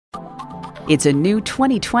It's a new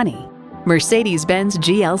 2020 Mercedes-Benz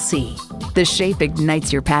GLC. The shape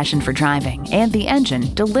ignites your passion for driving, and the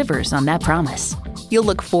engine delivers on that promise. You'll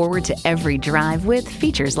look forward to every drive with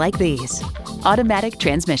features like these: automatic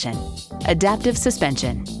transmission, adaptive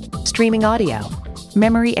suspension, streaming audio,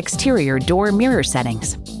 memory exterior door mirror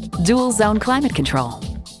settings, dual zone climate control,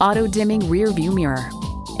 auto dimming rear view mirror,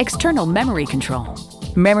 external memory control,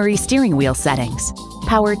 memory steering wheel settings,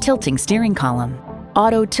 power tilting steering column,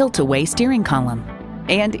 auto tilt-away steering column,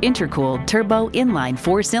 and intercooled turbo inline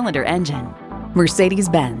 4-cylinder engine.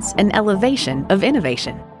 Mercedes-Benz, an elevation of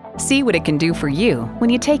innovation. See what it can do for you when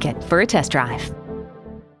you take it for a test drive.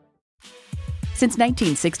 Since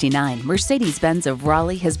 1969, Mercedes-Benz of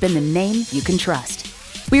Raleigh has been the name you can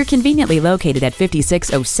trust. We're conveniently located at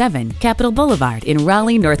 5607 Capitol Boulevard in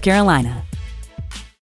Raleigh, North Carolina.